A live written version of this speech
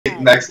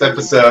Next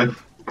episode.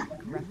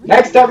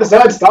 Next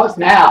episode starts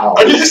now.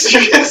 Are you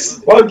serious?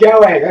 We're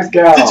going. Let's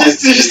go.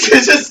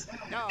 Just.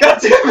 God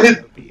damn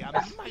it.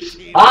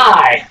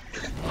 Hi.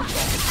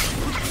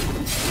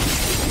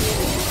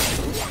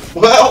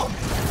 Well,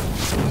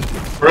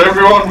 for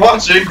everyone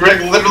watching, Greg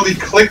literally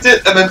clicked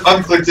it and then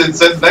unclicked it and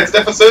said next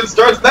episode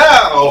starts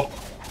now.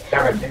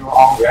 Everything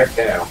wrong right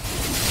there.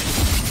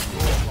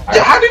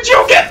 Yeah, how did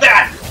you get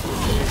that?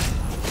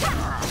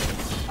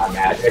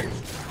 Magic.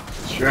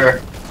 Sure.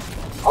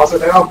 Also,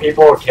 there are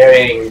people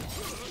carrying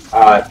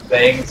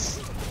things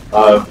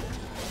of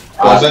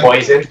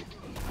poison.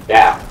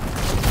 Yeah.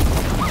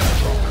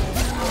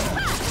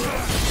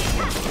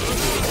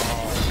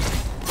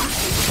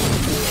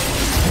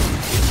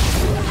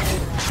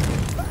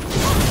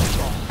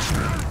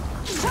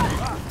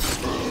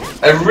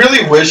 I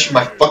really wish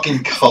my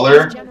fucking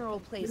color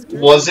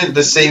wasn't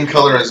the same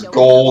color as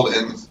gold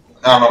and,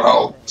 I don't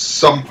know,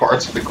 some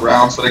parts of the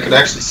ground so that I could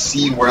actually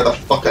see where the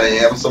fuck I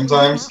am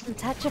sometimes.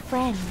 Touch a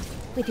friend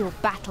with your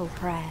battle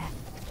prayer.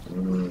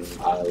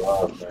 I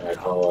love that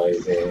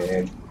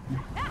poison.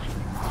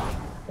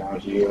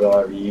 Don't you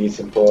love me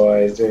some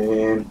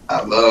poison?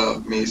 I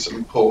love me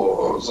some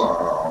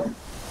poison.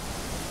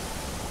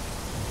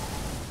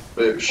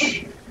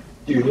 Fish.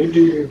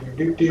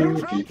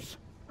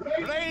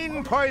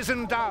 Rain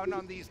poison down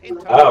on these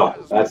Oh,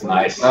 that's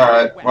nice.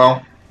 Alright,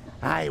 well,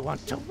 I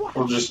want to watch.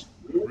 we'll just...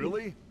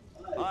 Really?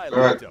 I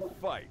like to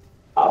fight.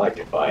 I like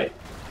to fight.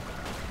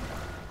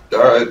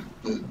 Alright,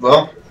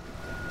 well...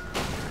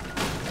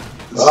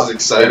 This is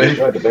exciting.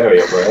 Enjoyed the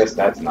burial prayers.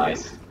 That's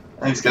nice.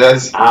 Thanks,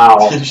 guys.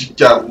 Ow. You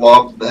got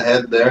lobbed in the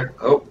head there.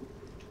 Oh.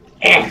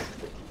 Eh.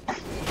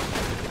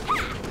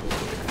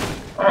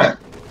 Alright.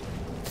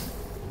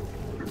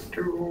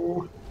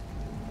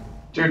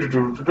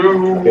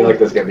 I feel like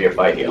there's gonna be a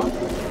fight here.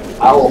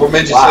 Ow. What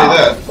made you say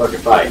that? Fucking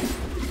fight.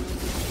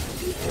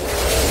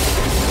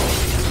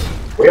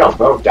 We are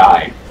both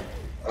dying.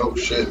 Oh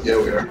shit, yeah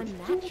we are. A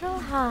natural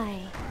high.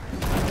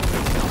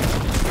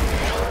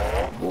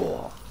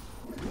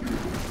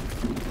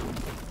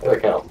 Where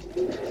the hell?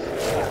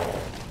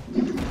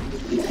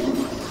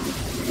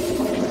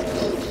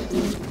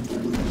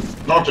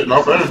 Not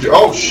enough energy.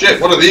 Oh shit,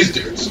 what are these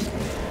dudes?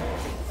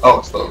 Oh,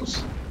 it's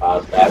those.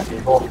 Bad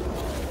people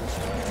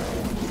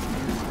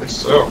I guess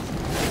so.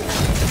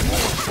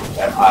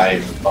 that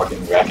I'm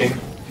fucking wrecking.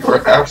 You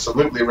were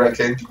absolutely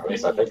wrecking. At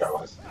least I think I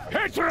was.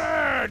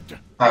 Hatred!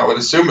 I would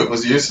assume it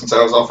was you since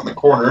I was off in the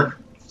corner.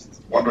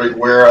 Wondering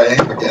where I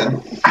am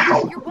again.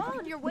 Ow! You're well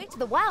on your way to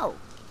the well.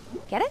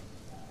 Get it?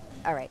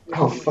 All right.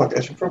 Oh fuck,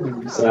 I should probably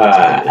reset.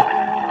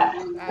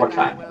 What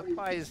kind? I will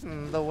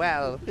poison the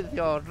well with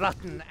your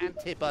rotten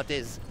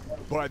antibodies.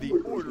 By the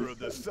order of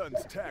the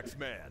Sun's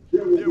taxman,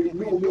 there will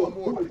be no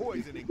more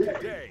poisoning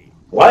today.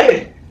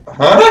 What?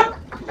 Huh?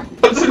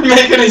 That didn't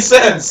make any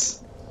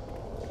sense!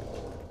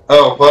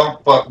 Oh,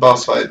 well,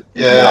 boss fight.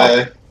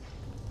 Yay.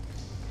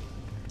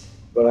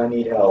 But I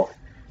need help.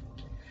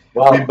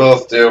 Well, We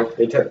both do.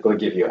 they typically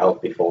give you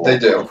help before. They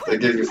do. They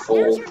give you Here's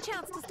full... your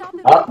chance to stop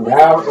it. Oh,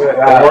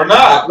 now. Or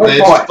not! look They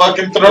for just it.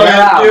 fucking throw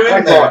Yeah, you look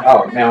in for there. it.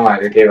 Oh, never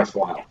mind. They gave us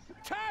full health.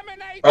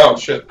 Terminate! Oh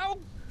shit. Oh,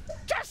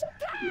 just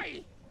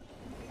die!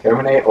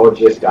 Terminate or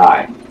just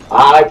die.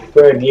 I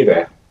prefer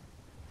neither.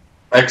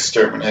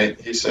 Exterminate,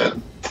 he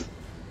said.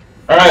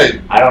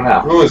 Alright, I don't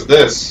know. who is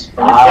this?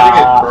 Are we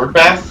fighting a bird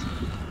bath?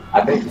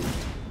 I think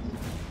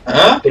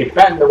Huh?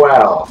 defend the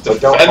well.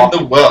 But don't Defend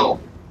the well.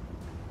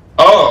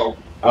 Oh,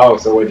 Oh,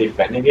 so we're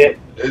defending it?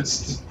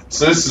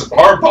 so this is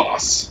our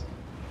boss.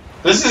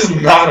 This is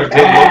not a good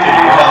looking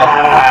well.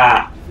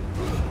 Ah!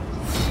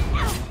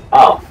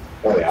 Oh,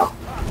 there we are.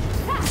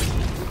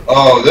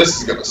 Oh, this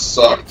is gonna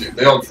suck, dude.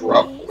 They all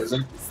drop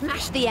poison.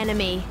 Smash the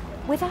enemy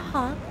with a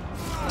heart.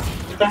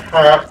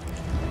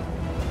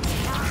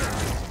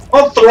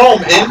 I'll throw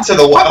them into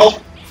the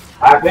well.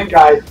 I think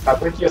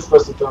you're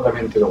supposed to throw them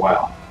into the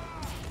well.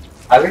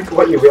 I think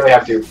what you really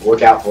have to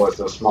look out for is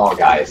those small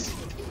guys.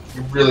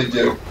 You really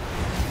do.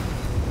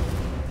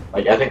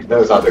 Like, I think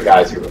those are the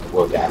guys who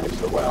will damage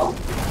the well.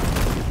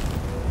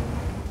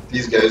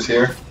 These guys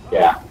here.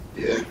 Yeah.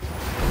 Yeah.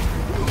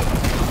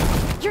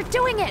 You're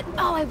doing it!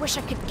 Oh, I wish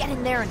I could get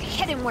in there and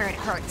hit him where it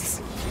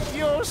hurts.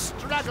 You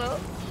struggle,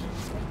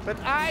 but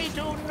I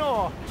do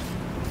not.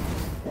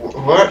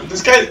 What?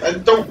 This guy, I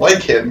don't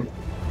like him.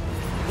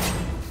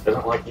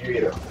 Doesn't like you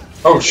either.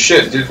 Oh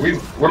shit, dude. We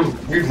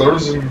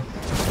losing.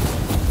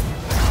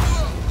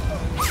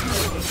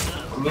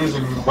 We're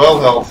losing well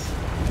health.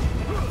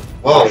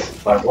 Well,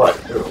 By what?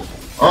 Who?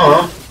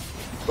 Our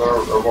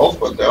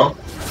health went down.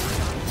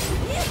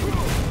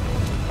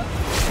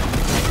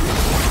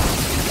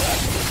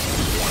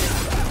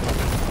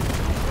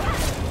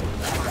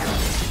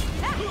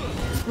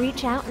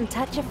 Reach out and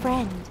touch a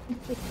friend.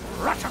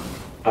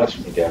 Touch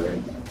me,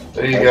 Devin.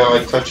 There you go,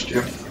 I touched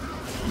you.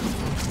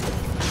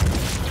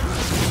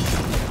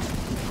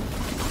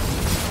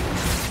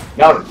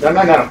 No.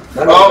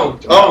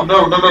 Oh,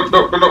 no.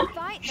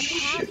 Fight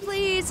the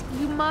please.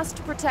 You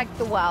must protect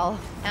the well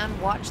and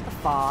watch the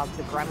fog.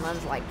 The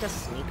gremlins like to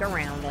sneak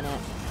around in it.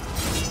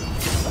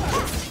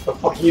 The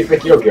fuck do you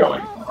think you're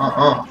going?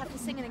 Uh-uh.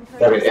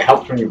 Devin, it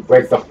helps when you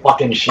break the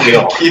fucking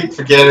shield. I keep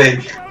forgetting.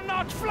 We will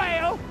not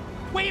flail!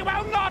 We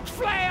will not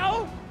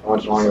flail! How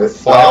much longer is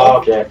this? Flail? Oh,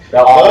 okay.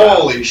 They're all out.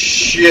 Holy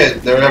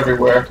shit, they're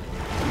everywhere.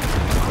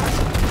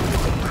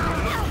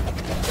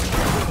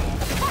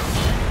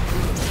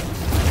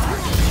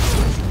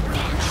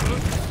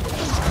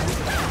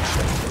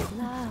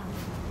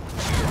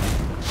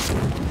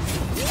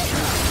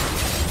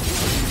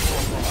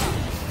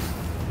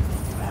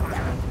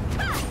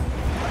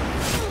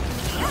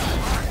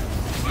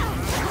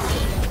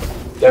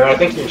 Devin, I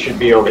think you should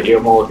be over here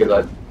more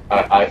because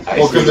I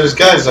Well, see because there's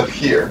guys up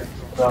here.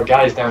 there are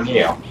guys down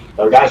here.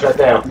 There are guys right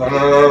there. No, no,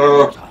 no, no,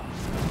 no, no.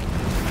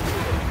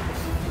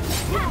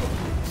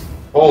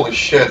 Holy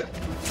shit.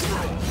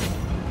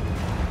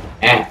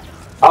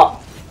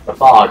 Oh, the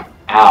fog.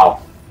 Ow.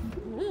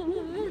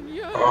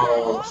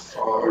 Oh,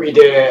 fuck. We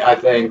did it, I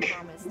think.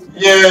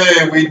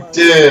 Yay, we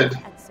did.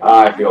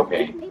 I feel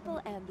pain.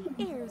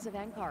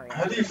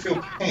 How do you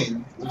feel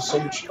pain? There's so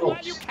much While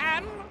else. you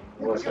can,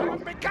 What's you going have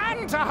on?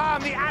 begun to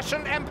harm the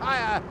Ashen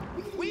Empire.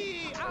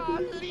 We are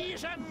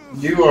legion.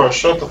 You are,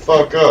 shut the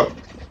fuck up.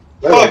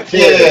 Level Fuck 2.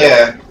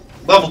 yeah!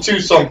 Level 2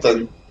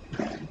 something.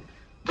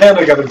 And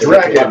I got a Is it the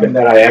weapon dragon.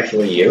 that I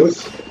actually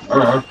use?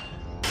 Uh-huh.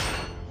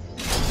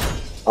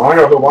 I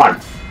wanna know who won.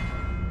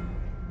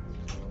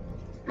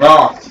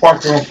 No,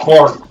 fucking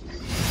Clark.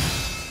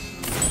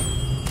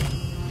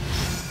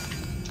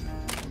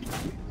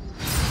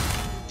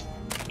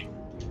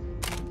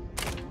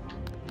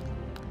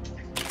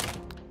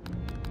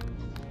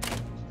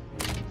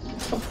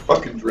 A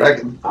fucking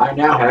dragon. I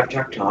now have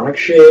tectonic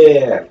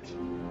shift.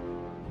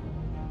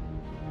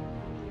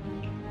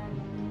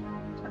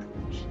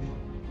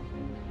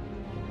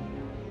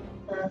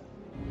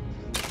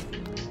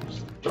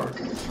 Dark.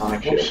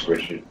 Tectonic shift,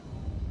 Richard.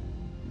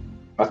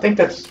 I think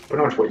that's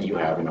pretty much what you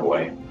have in a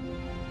way.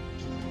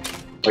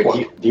 Like,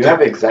 What? do you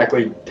have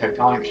exactly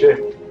tectonic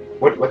shift?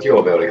 What's your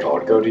ability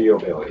called? Go to your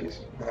abilities.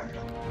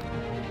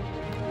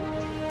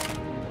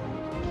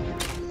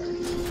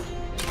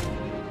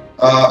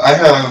 I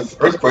have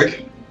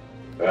Earthquake.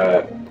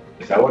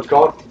 Is that what it's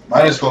called?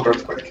 Mine is called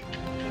Earthquake.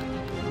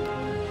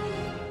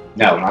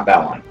 No, not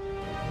that one.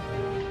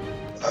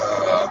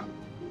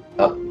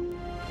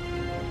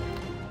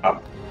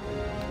 Up.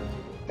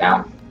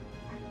 Down.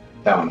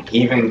 Down.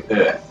 Heaving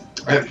Earth.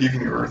 I have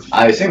Heaving Earth.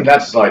 I assume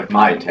that's like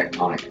my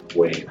tectonic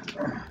wave.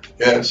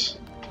 Yes.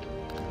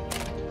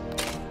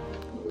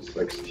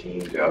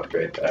 16 to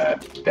upgrade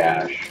that.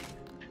 Dash.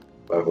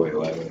 Level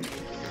 11.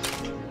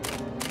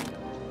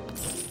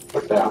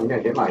 Fuck that, I'm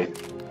gonna get my...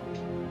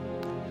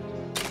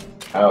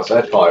 Oh, so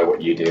that's probably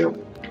what you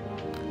do.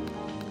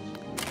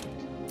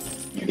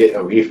 You get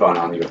a refund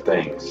on your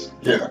things.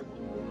 Yeah.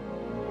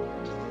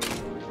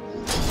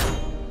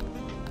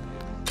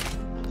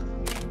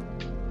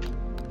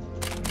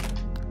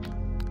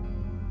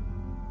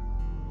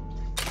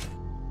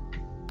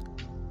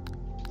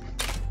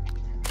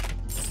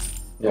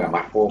 Yeah,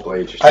 my full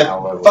blade just I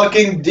now level.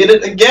 fucking did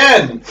it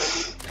again!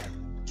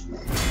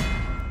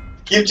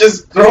 Keep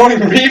just throwing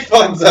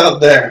refunds out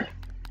there.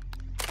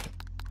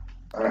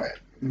 Alright,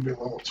 maybe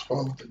level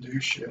 12 to do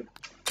shit.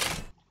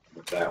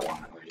 With that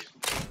one at least.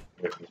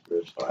 If it's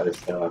good, so I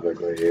just still have a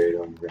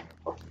gladiator and bring a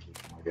fucking keep,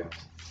 I guess.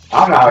 I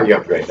don't know how you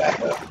upgrade that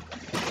though.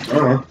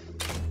 Uh-huh.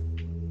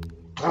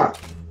 Huh.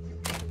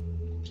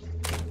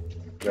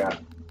 Yeah.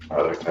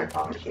 Other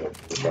tectonic shit.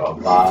 Which I'll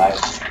buy.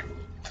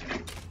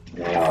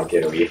 And then I'll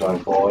get a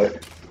refund for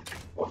it.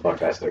 Well,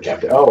 fuck, I still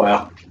kept it. Oh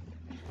well.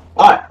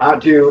 Alright, on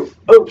to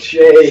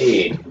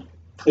Oakshade.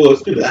 Well,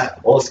 let's do that.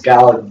 Or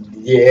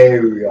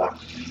Scaladiera.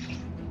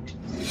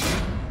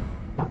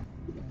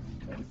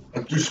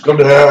 Just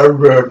gonna have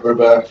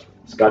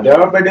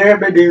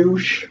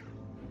Skadabadabadoosh.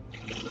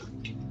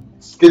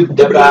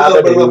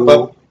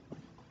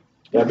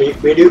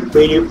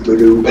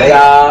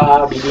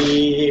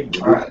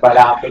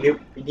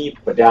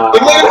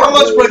 Look at how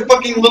much my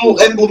fucking little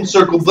emblem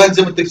circle blends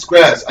in with this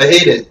grass. I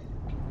hate it.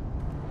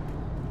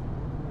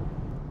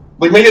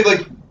 Like, make it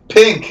like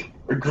pink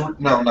or green.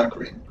 No, not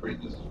green. Green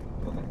is.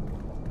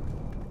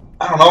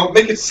 I don't know.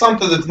 Make it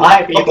something that's Hi,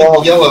 not people.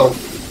 fucking yellow.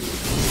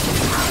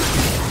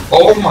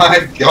 Oh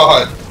my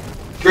god.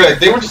 Greg,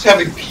 they were just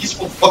having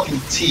peaceful fucking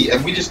tea,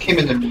 and we just came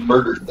in and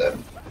murdered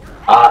them.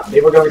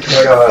 They were going to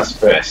murder us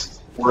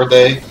first. Were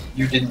they?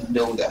 You didn't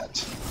know that.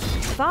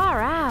 Far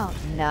out.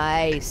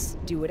 Nice.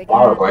 Do it again.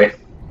 Probably.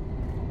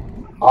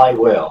 I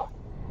will.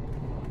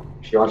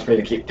 She wants me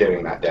to keep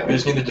doing that, Devin. We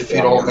just need to defeat So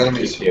I'm all gonna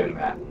enemies. Keep doing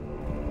that.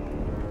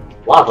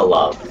 Lava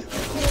love.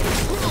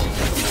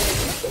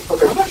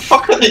 Where the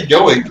fuck are they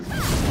going?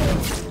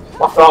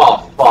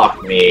 Oh,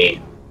 fuck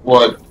me.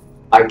 What?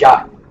 I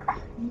got...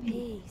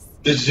 Peace.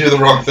 Did you do the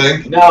wrong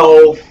thing?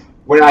 No!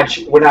 When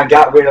I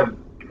got rid of...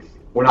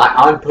 When I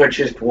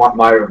unpurchased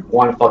my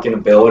one fucking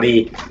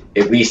ability,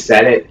 it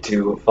reset it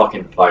to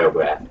fucking Fire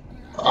Breath.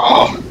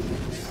 Oh.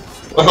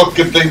 Well,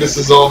 good thing this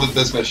is all that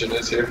this mission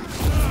is here.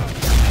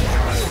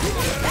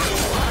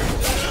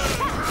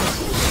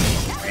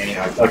 And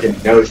I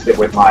fucking noticed it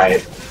with my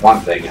one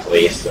thing at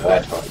least, so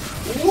that's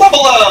fun. Level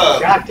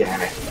up! God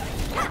damn it.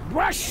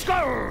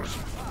 Rascals!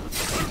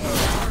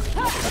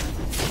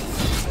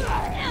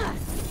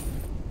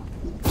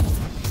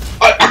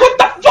 What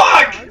the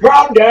fuck?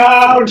 From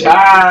downtown!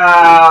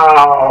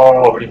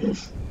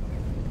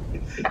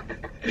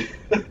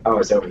 Oh,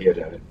 it's over here,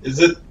 David. Is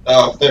it?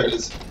 Oh, there it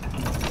is.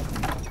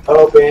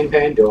 Open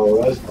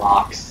Pandora's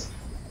box.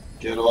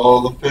 Get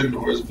all the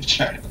Pandora's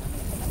vagina.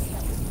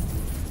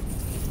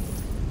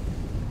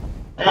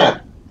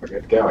 Alright, We're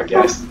good to go, I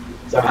guess.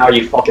 Somehow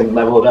you fucking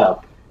leveled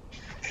up.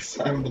 'cause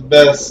I'm the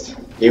best.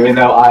 Even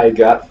though I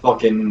got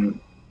fucking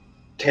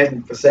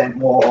 10%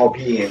 more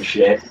RP and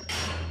shit.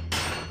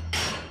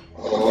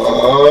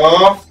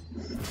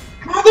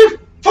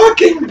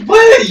 Motherfucking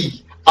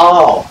way!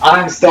 Oh,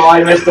 I'm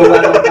sorry, Mr.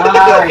 Level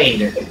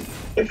 9!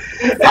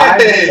 I'm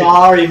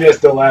sorry,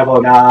 Mr.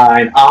 Level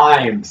 9.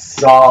 I'm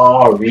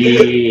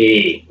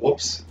sorry.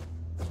 Whoops.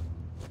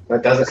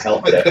 That doesn't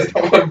help it.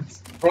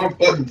 Wrong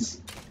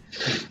buttons.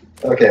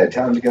 Okay,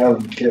 time to go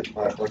and get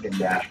my fucking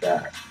dash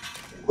back.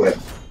 Quit.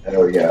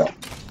 There we go.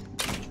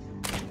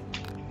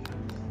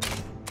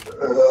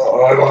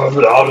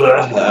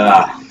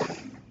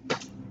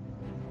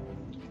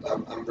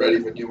 I'm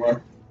ready when you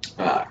are.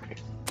 Ah.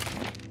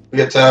 We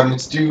got time.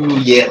 Let's do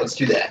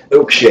that.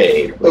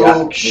 Oakshade. We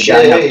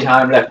got enough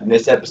time left in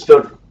this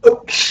episode for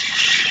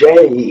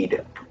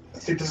Oakshade. I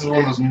think this is one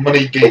of those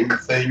money game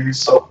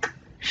things.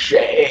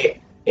 Oakshade.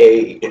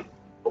 Oakshade.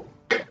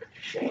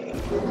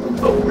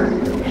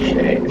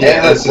 Oakshade.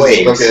 Yeah, this is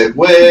Waves. okay.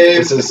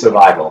 Waves. This is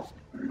survival.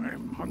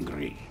 I'm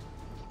hungry.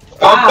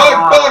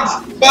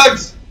 Oh,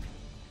 bugs!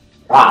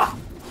 Ah.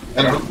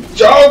 And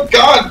oh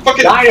god,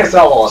 fucking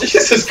Dinosaurs!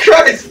 Jesus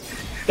Christ!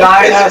 It's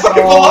Dinosaurs!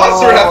 fucking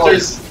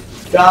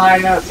velociraptors!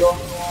 Dinosaurs!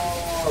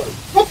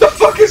 What the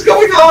fuck is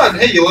going on?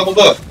 Hey, you leveled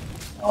up.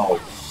 Oh.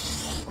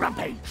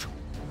 Rampage.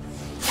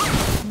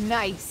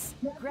 Nice.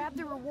 Grab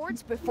the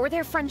rewards before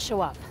their friends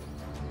show up.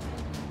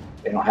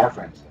 They don't have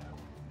friends now.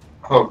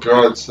 Oh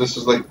god, so this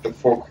is like the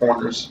four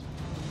corners.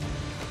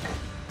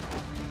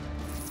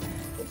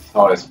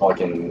 Oh, it's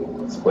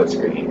fucking split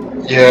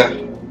screen. Yeah.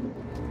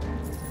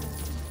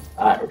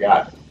 Alright, we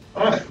got it.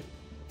 Alright.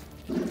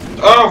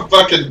 Oh,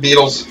 fucking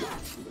beetles.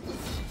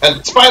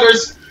 And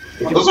spiders!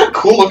 Oh, those are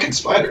cool looking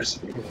spiders.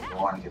 You can just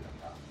warn them.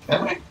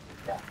 Can I?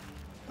 Yeah.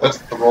 That's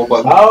the roll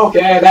button.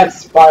 Okay,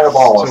 that's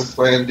fireballs. Still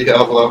playing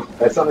Diablo.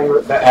 That's something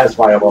that has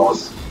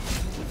fireballs.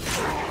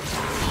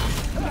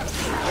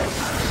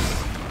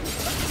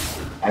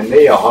 And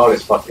they are hard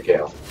as fuck to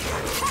kill.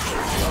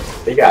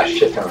 They got a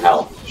shit ton of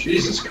health.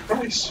 Jesus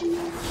Christ.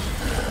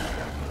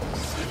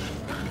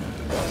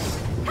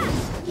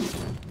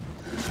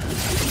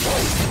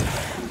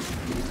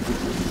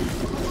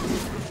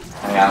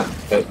 Hang on,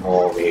 a bit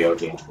more video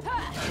game.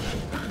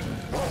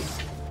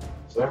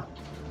 So,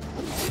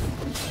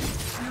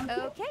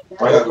 Okay.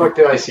 why the fuck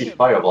did I see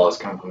fireballs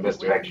come from this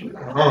direction?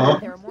 Uh-huh.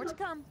 There are more to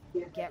come.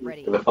 Get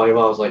ready. Do the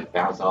fireballs like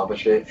bounce off the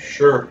shit?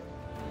 Sure.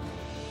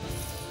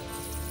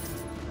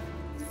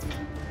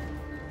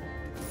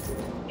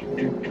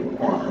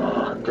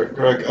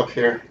 Greg, up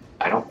here.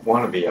 I don't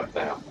want to be up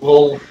there.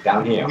 Well,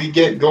 Down here. we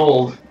get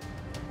gold.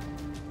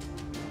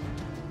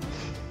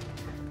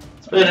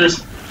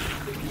 Spiders.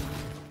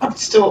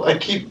 I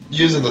keep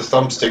using the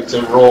thumbstick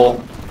to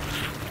roll.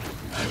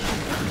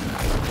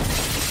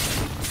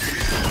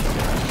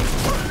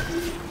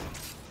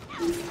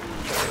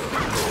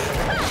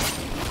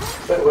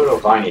 That little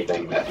tiny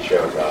thing that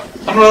shows up.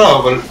 I don't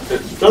know, but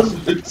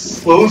it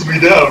slows me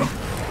down.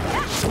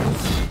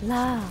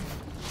 Love.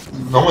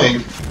 Annoying.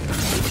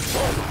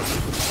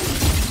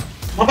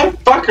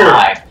 Motherfucker!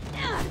 Hi.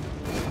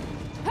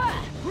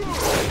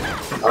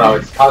 Oh no,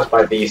 it's caused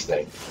by these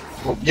things.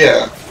 Well,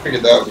 yeah, I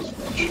figured that was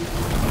much.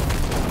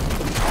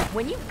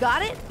 When you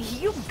got it,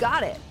 you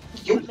got it.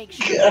 You But make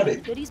sure got you it.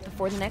 get goodies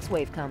before the next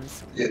wave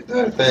comes.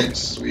 Yeah, thanks,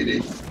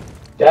 sweetie.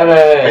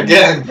 Devin!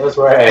 Again. This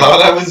way. Thought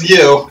that was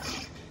you.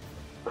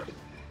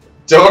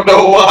 Don't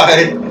know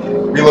why.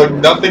 We look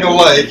nothing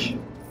alike.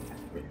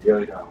 We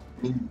really don't.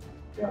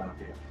 Yeah.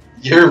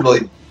 You're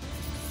like.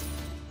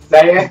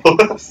 Say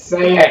it!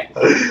 Say it!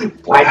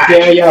 I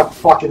dare you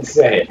fucking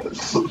say it!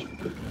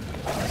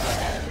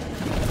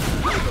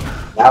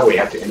 Now we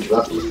have to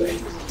interrupt these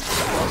things.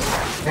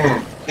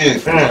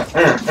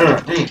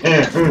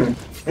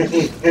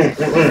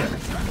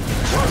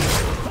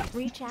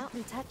 Reach out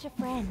and touch a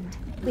friend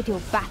with your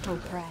battle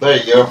cry. There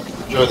you go.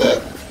 Enjoy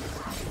that.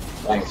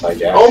 Thanks, I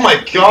guess. Oh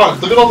my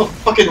god, look at all the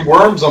fucking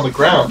worms on the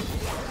ground.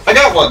 I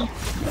got one.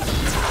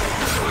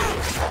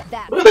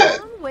 That's Look at that.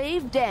 one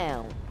wave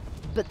down.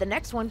 But the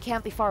next one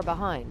can't be far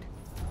behind.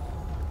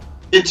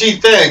 Gee,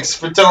 thanks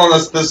for telling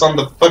us this on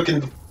the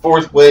fucking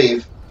fourth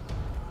wave.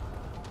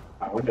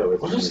 I wonder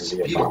if What it's is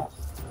going to this be a beetle? boss.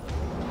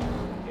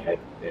 Yeah,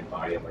 they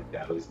buy it like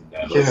those and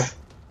those. Yeah.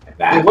 And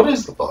that. Hey, what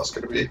is the boss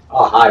gonna be?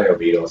 Oh, hi there,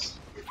 beetles.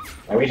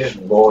 Let me just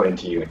roll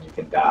into you and you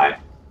can die.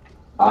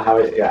 Oh, how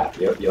is, yeah,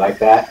 you like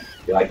that?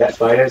 You like that,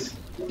 spiders?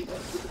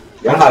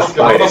 You're not a Fucking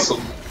spider.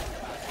 awesome.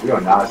 You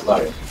are not a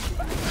spider.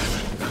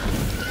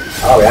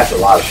 Oh, that's a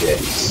lot of shit.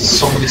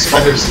 So many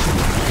spiders.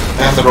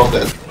 And they're all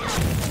dead.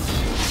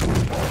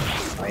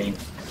 I mean,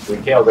 we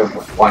killed them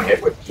with one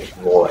hit with just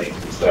rolling,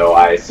 so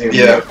I assume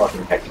Yeah. the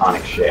fucking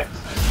tectonic shift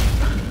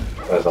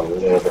does a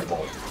little bit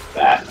more than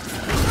that.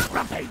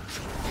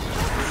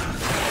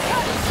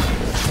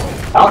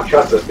 I don't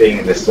trust us being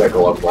in this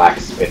circle of black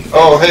spin.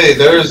 Oh, hey,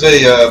 there's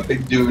a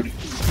big dude.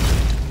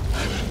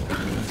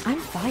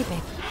 I'm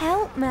vibing.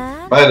 Help,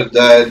 man. Might have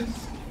died.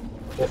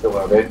 Just a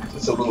little bit.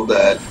 Just a little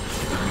died.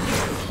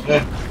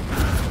 Eh.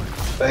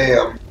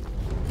 Bam.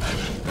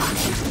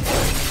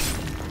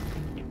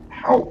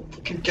 How?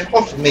 Fucking get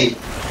off of me.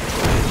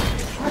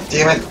 God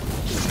damn it.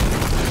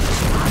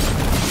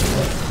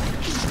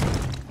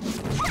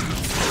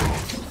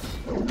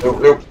 Nope,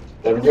 nope.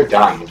 Devin, you're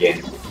dying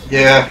again.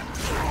 Yeah.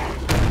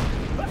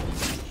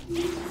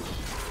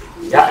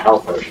 You got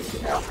health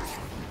potions now.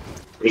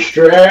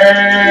 Restrain!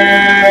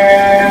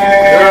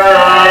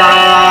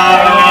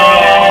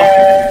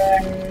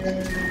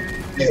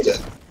 He's dead.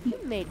 You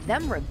made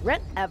them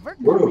regret ever.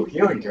 Woo,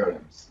 healing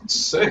totems.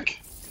 Sick.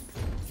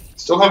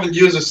 Still haven't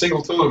used a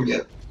single totem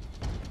yet.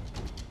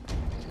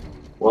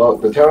 Well,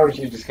 the totems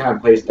you just kind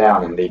of place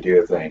down and they do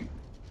a thing.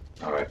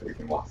 Alright, we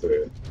can walk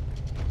through it.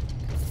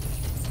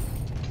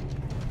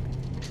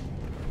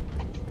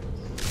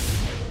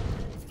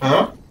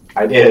 Huh?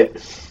 I did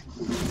it.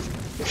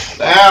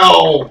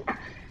 Ow!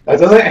 That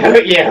doesn't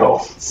hurt you!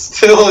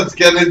 Still,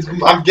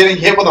 I'm getting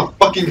hit with a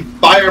fucking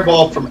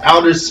fireball from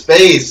outer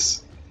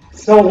space.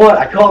 So what?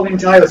 I called the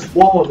entire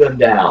swarm of them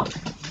down.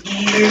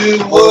 You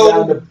Pull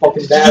down the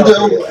fucking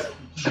battle.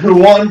 Who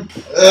won?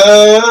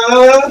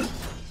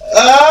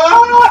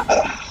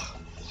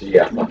 So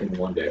yeah, fucking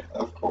one day.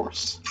 Of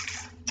course.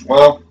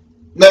 Well,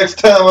 next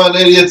time on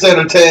Idiots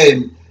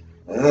Entertain.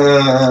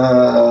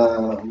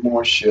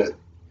 More shit.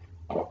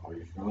 Oh, are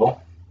you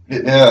sure?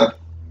 Yeah.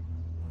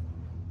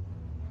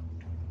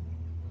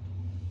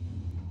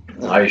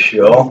 Are you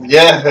sure?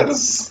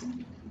 Yes.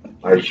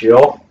 Are you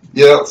sure?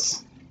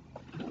 Yes.